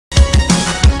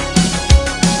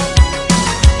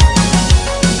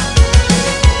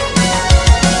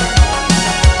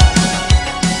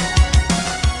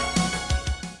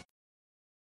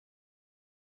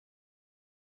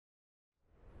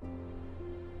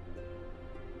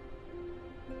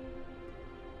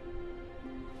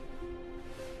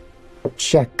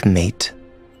Checkmate.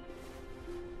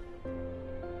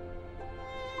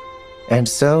 And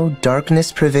so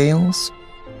darkness prevails,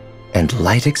 and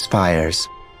light expires.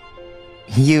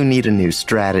 You need a new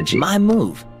strategy. My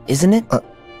move, isn't it?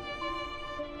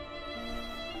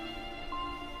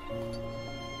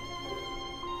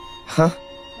 Huh?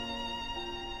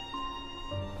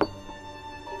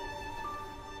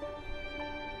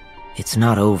 It's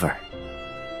not over.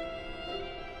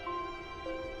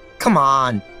 Come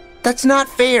on, that's not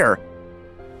fair.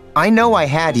 I know I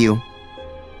had you.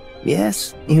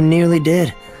 Yes, you nearly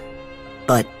did.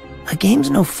 But a game's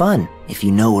no fun if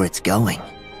you know where it's going.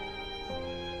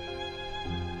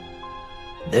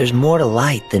 There's more to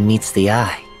light than meets the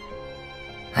eye.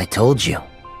 I told you.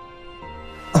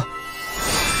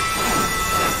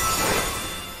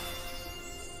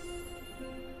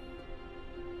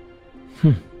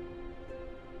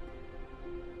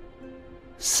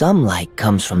 Some light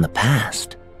comes from the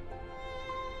past.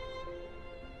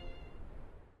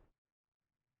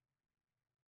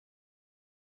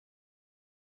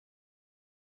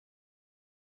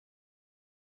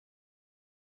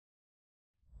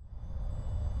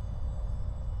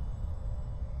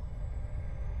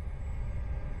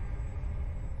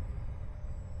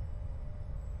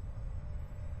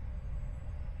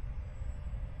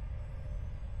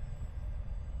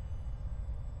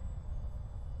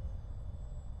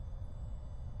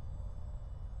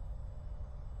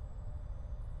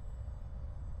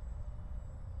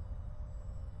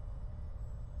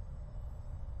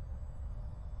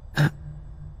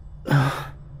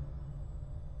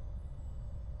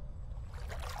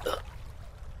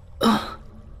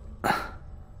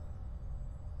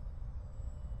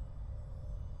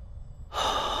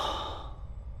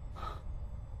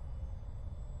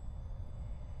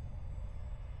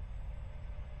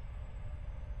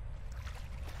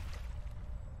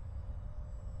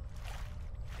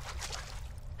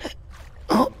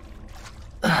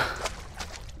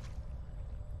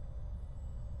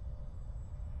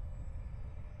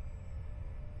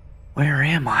 Where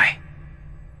am I?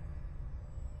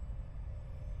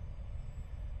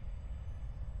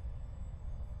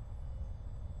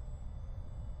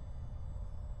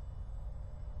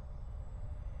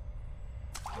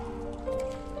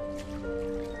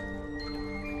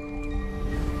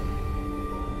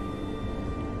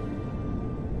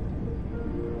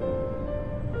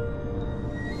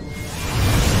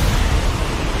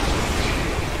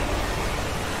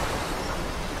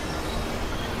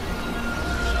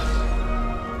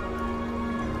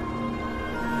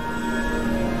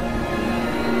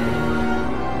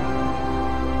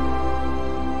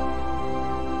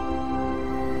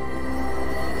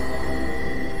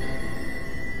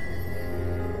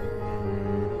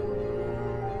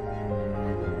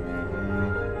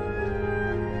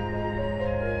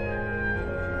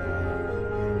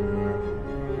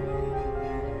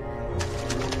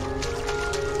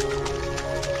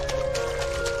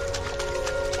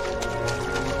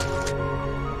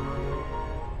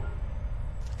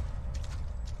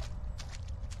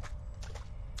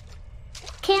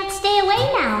 Can't stay away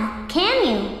now, can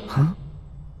you? Huh?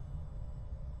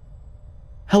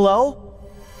 Hello?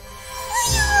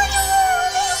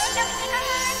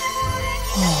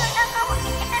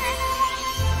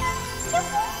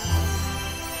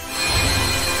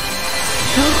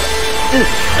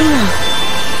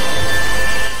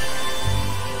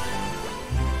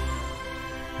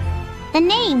 The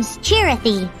name's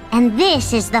Chirithy, and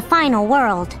this is the final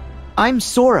world. I'm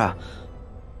Sora.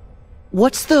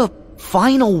 What's the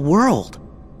final world?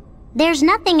 There's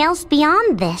nothing else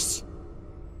beyond this.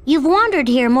 You've wandered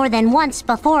here more than once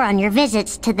before on your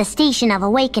visits to the Station of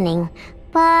Awakening,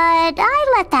 but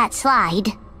I let that slide.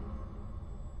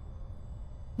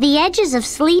 The edges of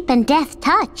sleep and death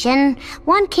touch, and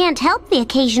one can't help the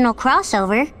occasional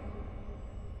crossover.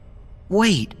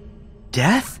 Wait,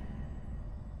 death?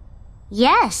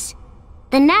 Yes,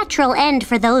 the natural end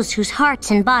for those whose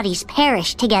hearts and bodies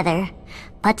perish together.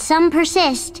 But some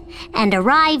persist and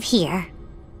arrive here.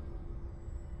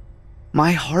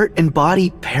 My heart and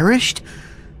body perished?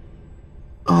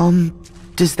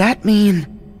 Does that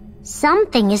mean...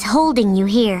 Something is holding you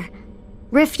here,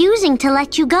 refusing to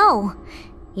let you go.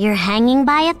 You're hanging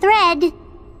by a thread.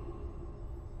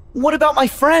 What about my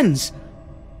friends?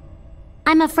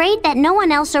 I'm afraid that no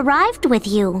one else arrived with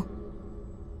you.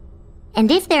 And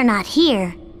if they're not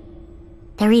here,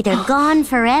 they're either gone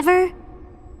forever,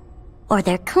 or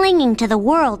they're clinging to the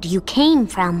world you came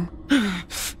from.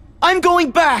 I'm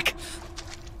going back!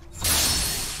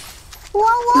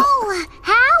 Whoa!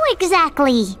 How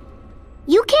exactly?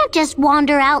 You can't just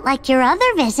wander out like your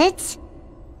other visits.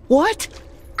 What?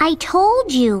 I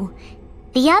told you.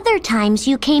 The other times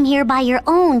you came here by your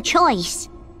own choice.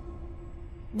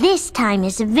 This time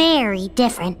is very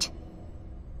different.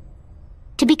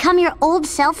 To become your old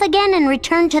self again and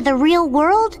return to the real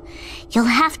world, you'll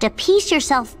have to piece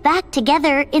yourself back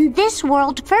together in this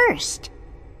world first.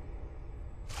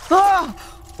 Ah!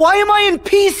 Why am I in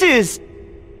pieces?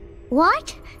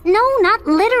 What? No, not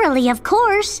literally, of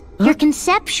course. You're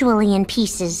conceptually in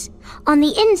pieces. On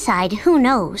the inside, who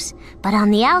knows? But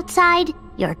on the outside,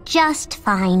 you're just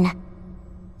fine.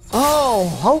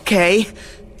 Oh, okay.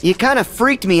 You kind of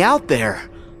freaked me out there.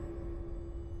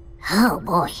 Oh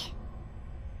boy.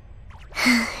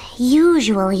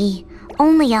 Usually,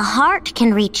 only a heart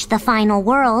can reach the final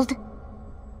world.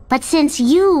 But since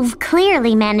you've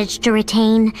clearly managed to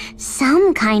retain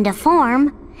some kind of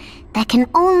form, that can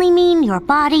only mean your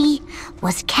body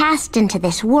was cast into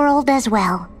this world as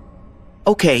well.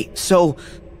 Okay, so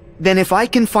then if I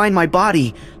can find my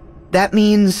body, that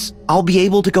means I'll be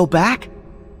able to go back?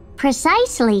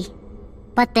 Precisely.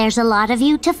 But there's a lot of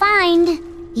you to find.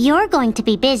 You're going to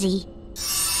be busy.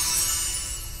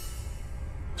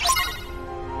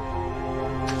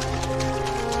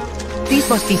 These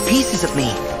must be pieces of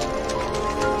me.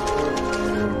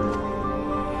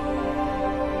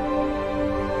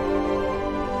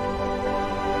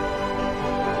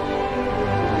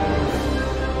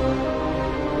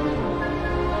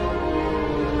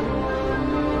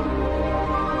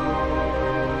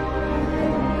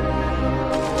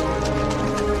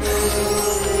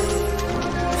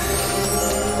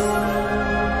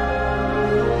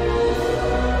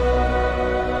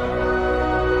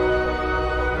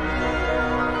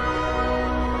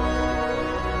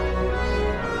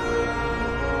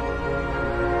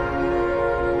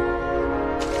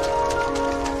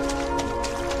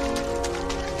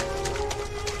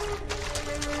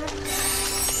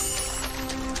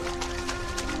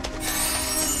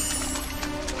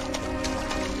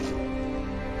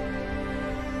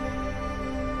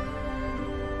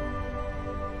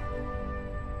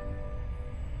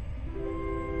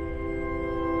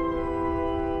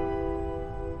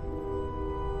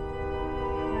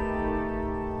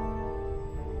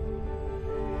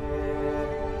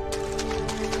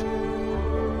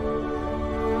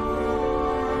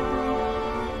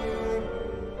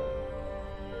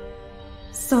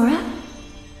 Sora?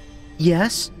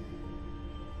 Yes?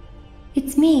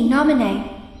 It's me,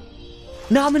 Naminé.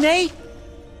 Naminé?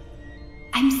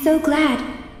 I'm so glad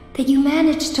that you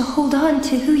managed to hold on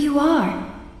to who you are.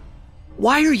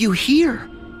 Why are you here?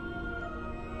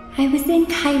 I was in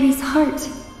Kairi's heart,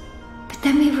 but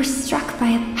then we were struck by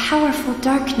a powerful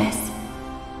darkness,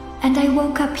 and I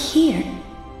woke up here.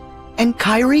 And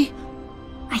Kairi?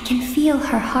 I can feel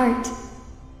her heart.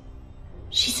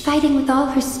 She's fighting with all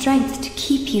her strength to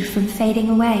keep you from fading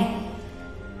away.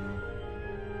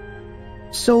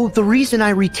 So the reason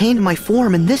I retained my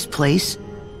form in this place...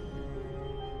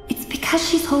 It's because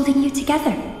she's holding you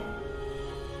together.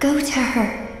 Go to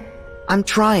her. I'm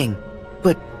trying,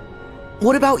 but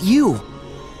what about you?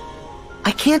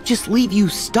 I can't just leave you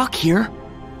stuck here.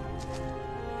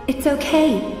 It's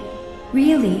okay.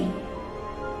 Really.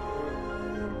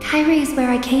 Kairi is where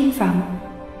I came from.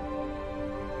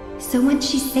 So once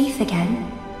she's safe again,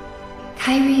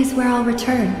 Kairi is where I'll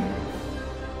return.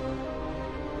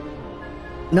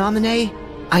 Naminé,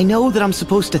 I know that I'm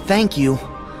supposed to thank you.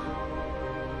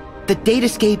 The date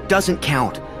escape doesn't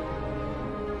count.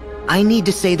 I need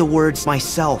to say the words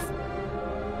myself.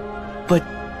 But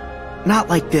not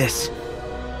like this.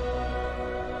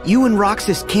 You and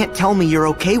Roxas can't tell me you're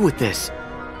okay with this.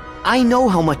 I know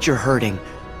how much you're hurting.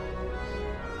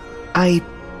 I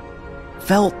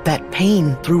felt that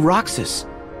pain through Roxas.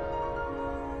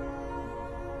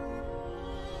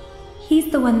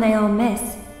 He's the one they all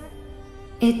miss.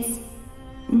 It's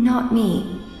not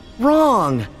me.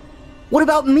 Wrong! What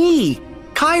about me?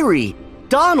 Kairi,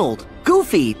 Donald,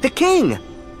 Goofy, the King?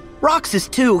 Roxas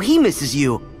too, he misses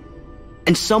you.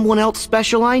 And someone else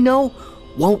special I know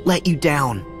won't let you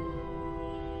down.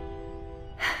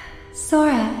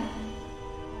 Sora,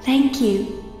 thank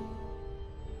you.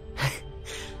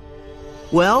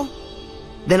 Well,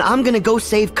 then I'm gonna go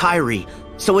save Kairi,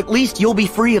 so at least you'll be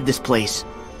free of this place.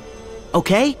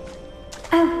 Okay?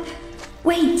 Oh,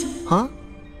 wait. Huh?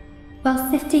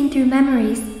 While sifting through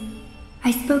memories,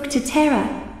 I spoke to Terra,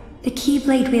 the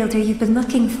Keyblade wielder you've been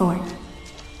looking for.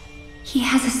 He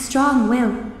has a strong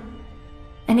will,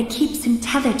 and it keeps him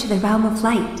tethered to the realm of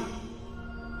light.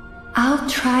 I'll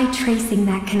try tracing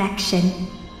that connection.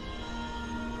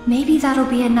 Maybe that'll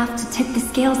be enough to tip the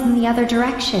scales in the other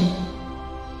direction.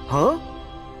 Huh?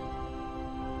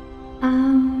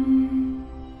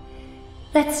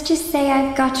 Let's just say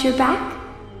I've got your back.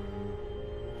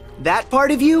 That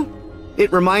part of you?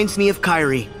 It reminds me of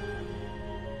Kyrie.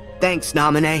 Thanks,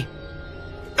 Nominee.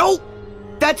 Oh!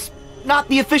 That's not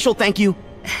the official thank you.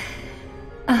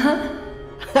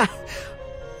 Uh-huh.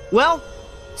 Well,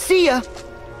 see ya.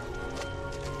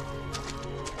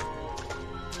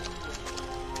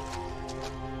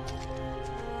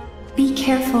 Be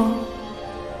careful.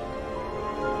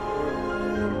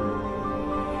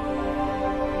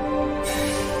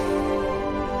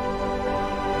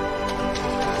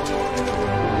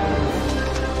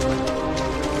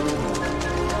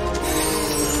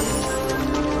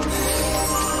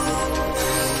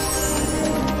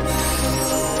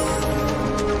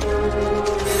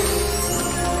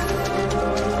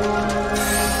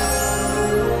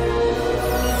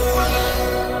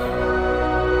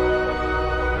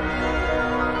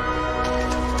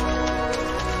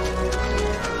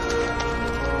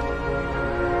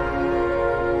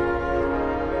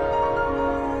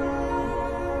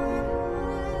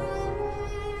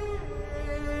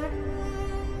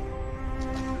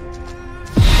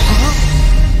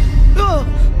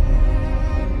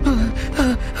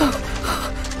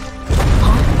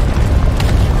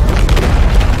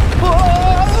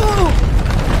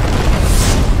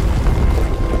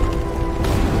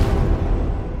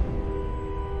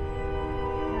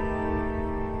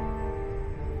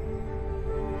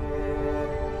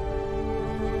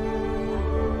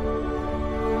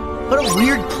 What a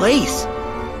weird place.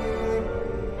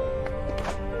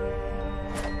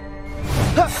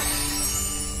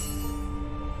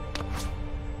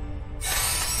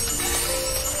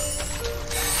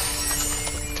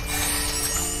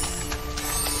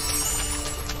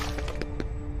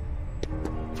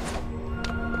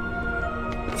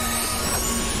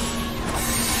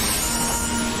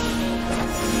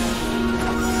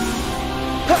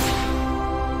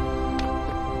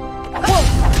 Whoa!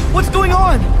 What's going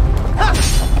on?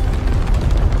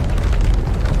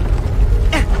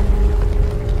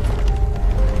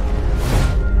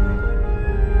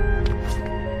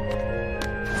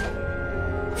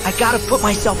 I gotta put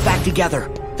myself back together.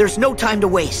 There's no time to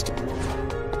waste.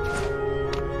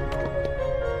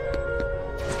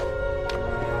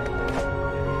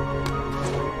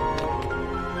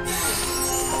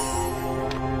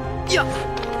 Yeah.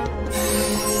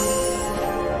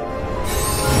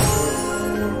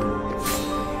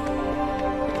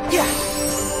 Yeah.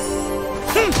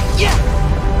 Yeah.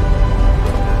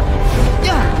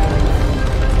 Yeah.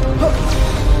 Huh.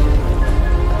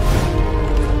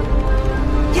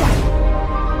 Yeah.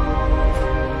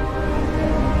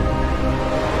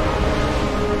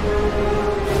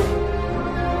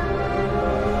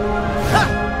 Huh.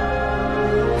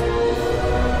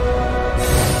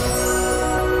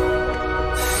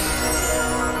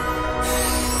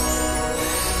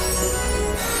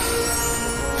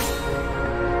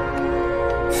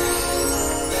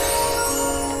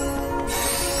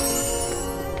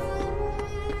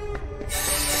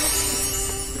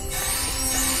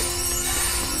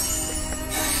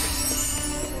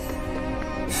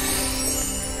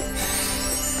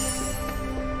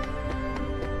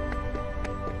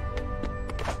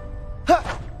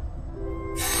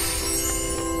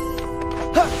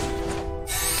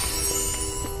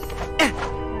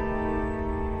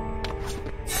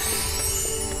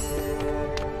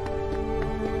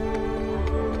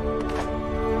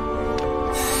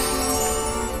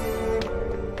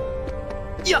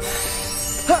 Yeah.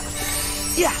 Huh.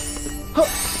 Yeah.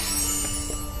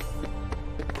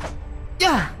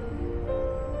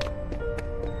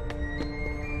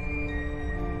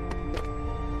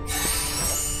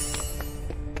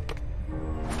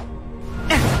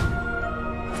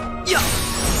 Yeah.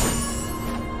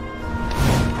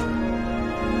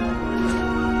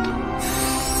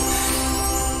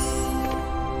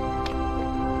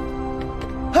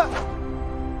 Huh.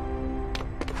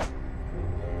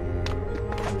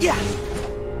 Yeah.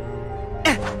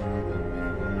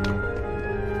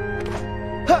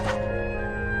 Huh.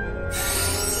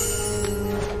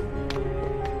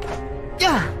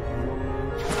 Yeah.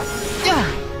 Yeah.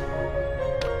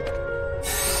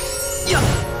 Yeah.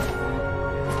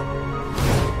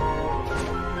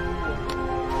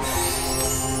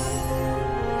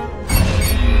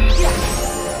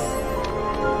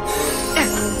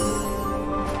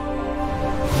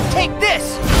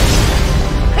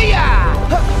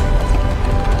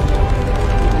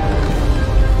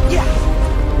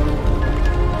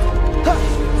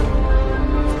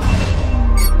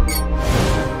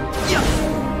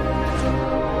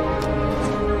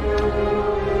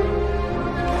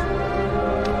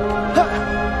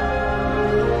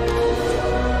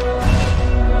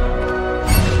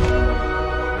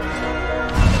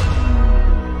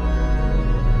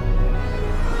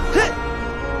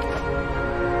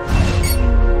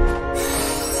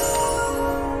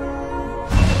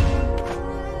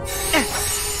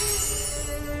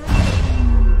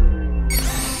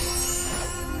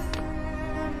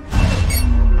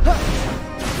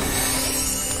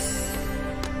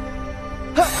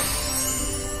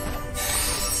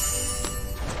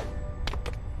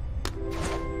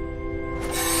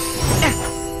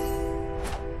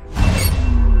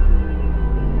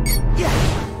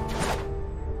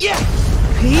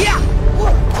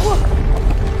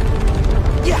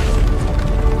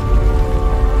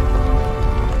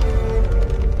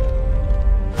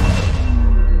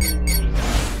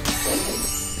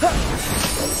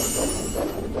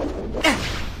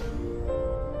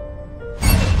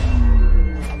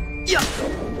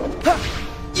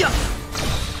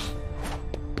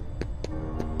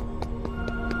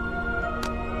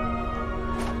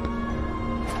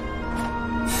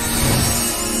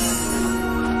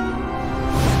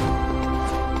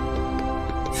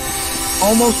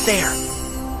 almost there.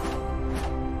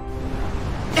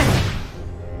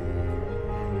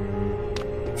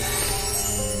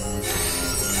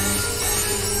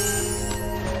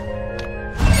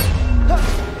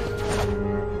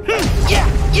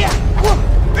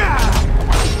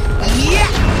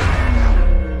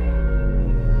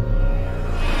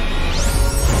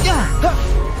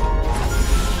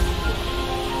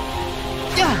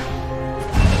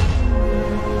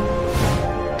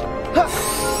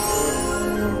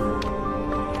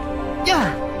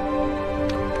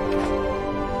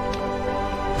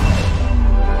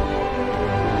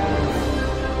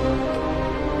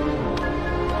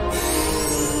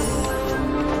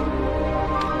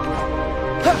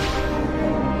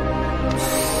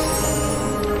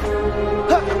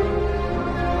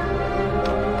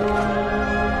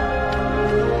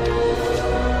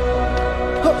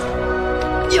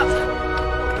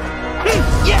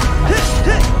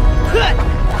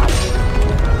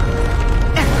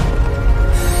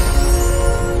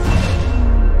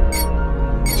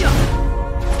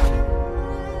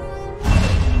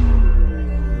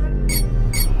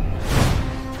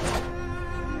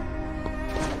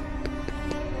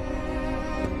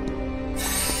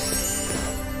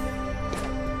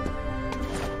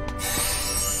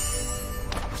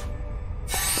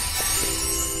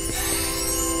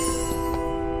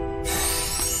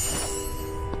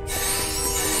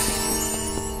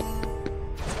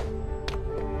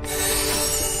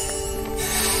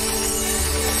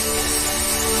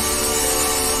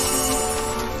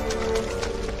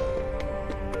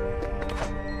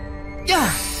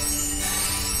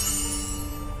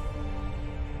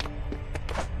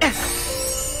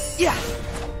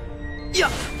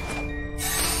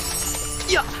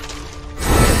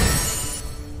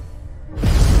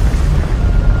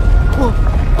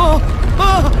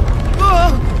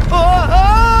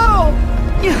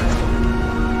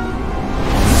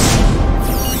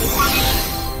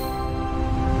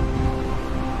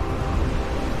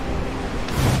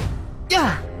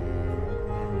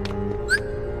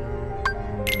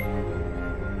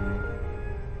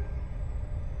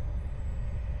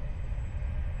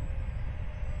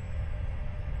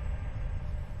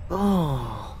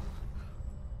 Oh.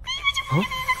 Huh?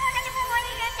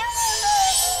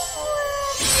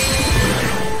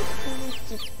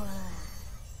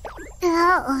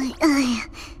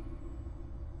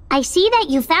 I see that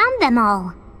you found them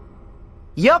all.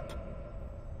 Yup.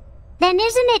 Then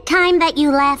isn't it time that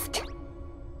you left?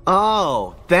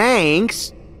 Oh,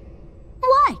 thanks.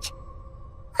 What?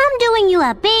 I'm doing you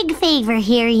a big favor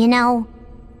here, you know.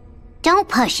 Don't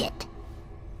push it.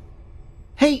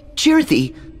 Hey,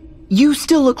 Chirthy, you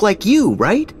still look like you,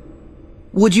 right?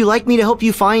 Would you like me to help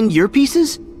you find your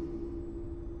pieces?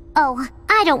 Oh,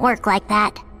 I don't work like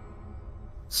that.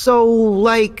 So,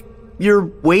 like, you're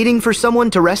waiting for someone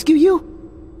to rescue you?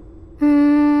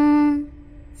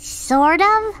 Sort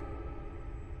of?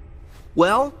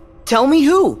 Well, tell me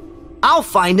who. I'll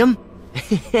find him.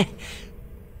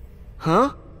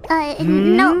 Huh?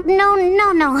 No.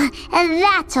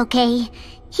 That's okay.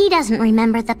 He doesn't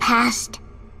remember the past.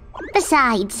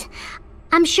 Besides,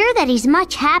 I'm sure that he's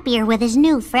much happier with his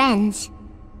new friends.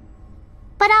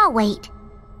 But I'll wait.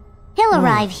 He'll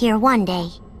arrive here one day.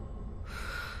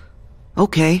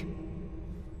 Okay.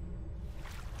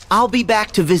 I'll be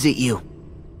back to visit you.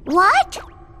 What?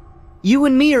 You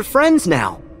and me are friends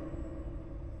now.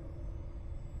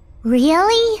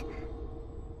 Really?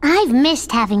 I've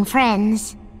missed having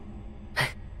friends.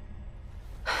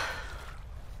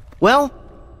 Well,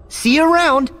 see you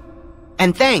around.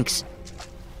 And thanks.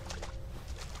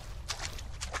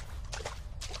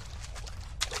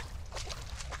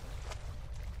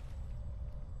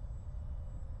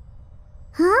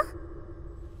 Huh?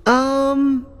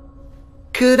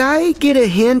 Could I get a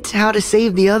hint how to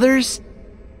save the others?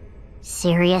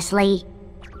 Seriously?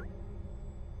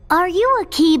 Are you a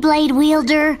Keyblade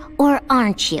wielder, or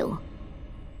aren't you?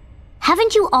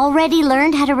 Haven't you already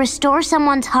learned how to restore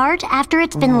someone's heart after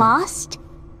it's been lost?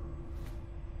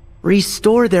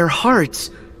 Restore their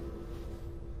hearts.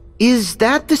 Is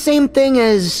that the same thing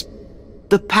as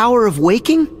the power of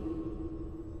waking?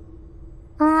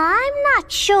 I'm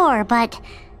not sure, but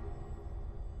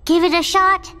give it a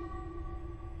shot.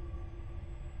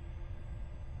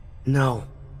 No.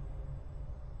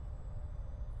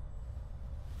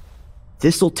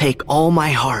 This'll take all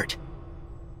my heart.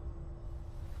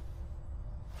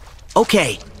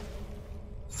 Okay.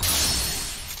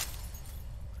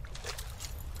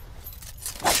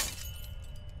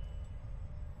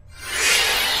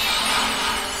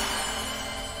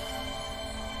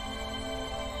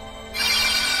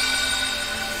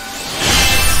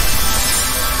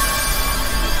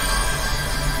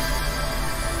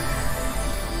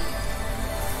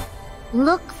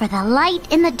 Look for the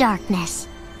light in the darkness.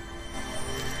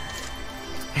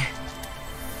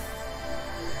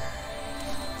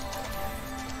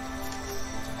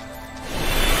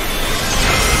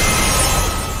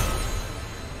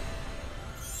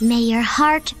 May your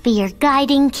heart be your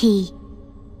guiding key.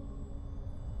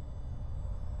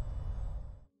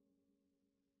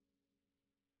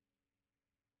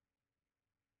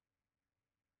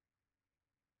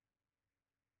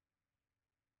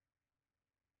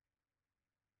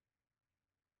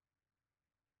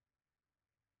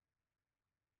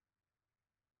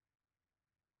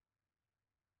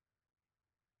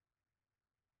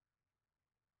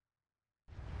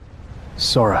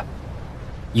 Sora,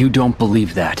 you don't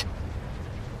believe that.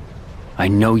 I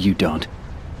know you don't.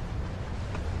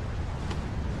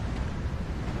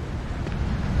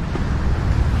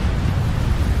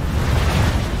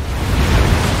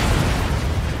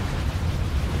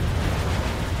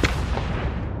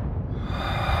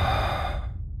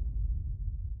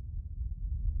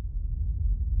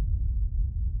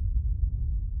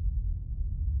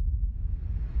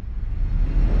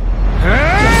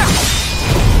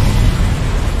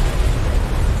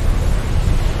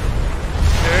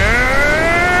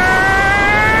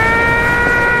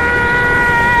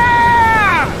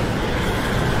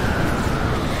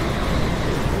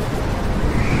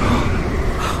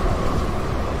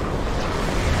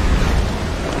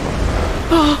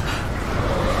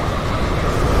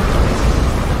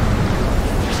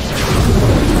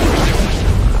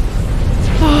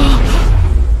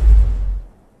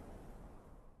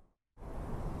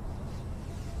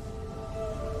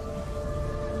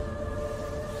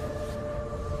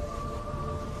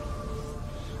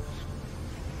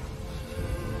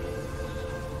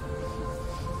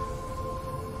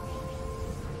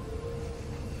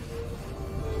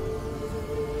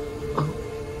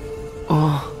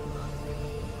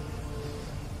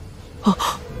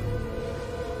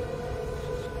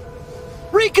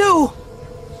 Riku!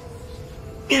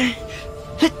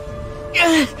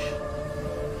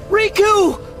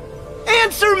 Riku!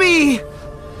 Answer me!